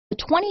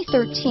The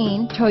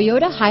 2013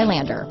 Toyota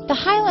Highlander. The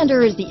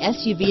Highlander is the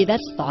SUV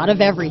that's thought of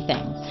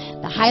everything.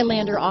 The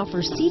Highlander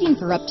offers seating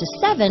for up to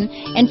 7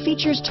 and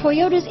features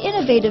Toyota's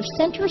innovative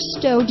center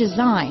stow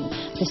design.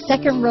 The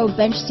second row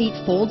bench seat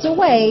folds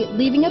away,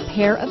 leaving a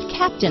pair of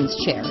captain's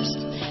chairs.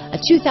 A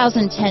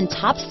 2010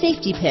 top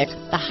safety pick,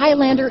 the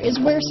Highlander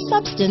is where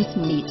substance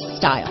meets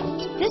style.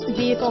 This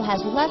vehicle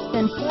has less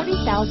than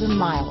 40,000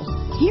 miles.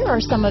 Here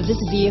are some of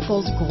this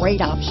vehicle's great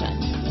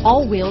options: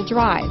 all-wheel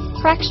drive,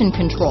 traction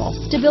control,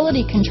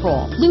 stability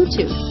control,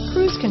 Bluetooth,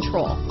 cruise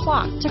control,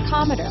 clock,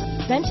 tachometer,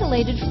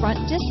 ventilated front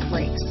disc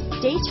brakes,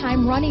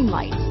 daytime running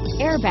lights,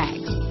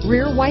 airbags,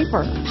 rear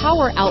wiper,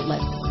 power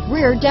outlets,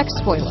 rear deck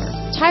spoiler,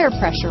 tire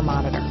pressure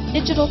monitor,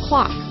 digital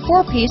clock,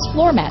 4-piece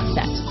floor mat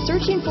set.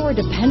 Searching for a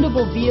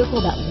dependable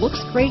vehicle that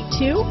looks great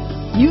too?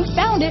 You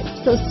found it,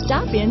 so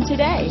stop in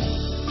today.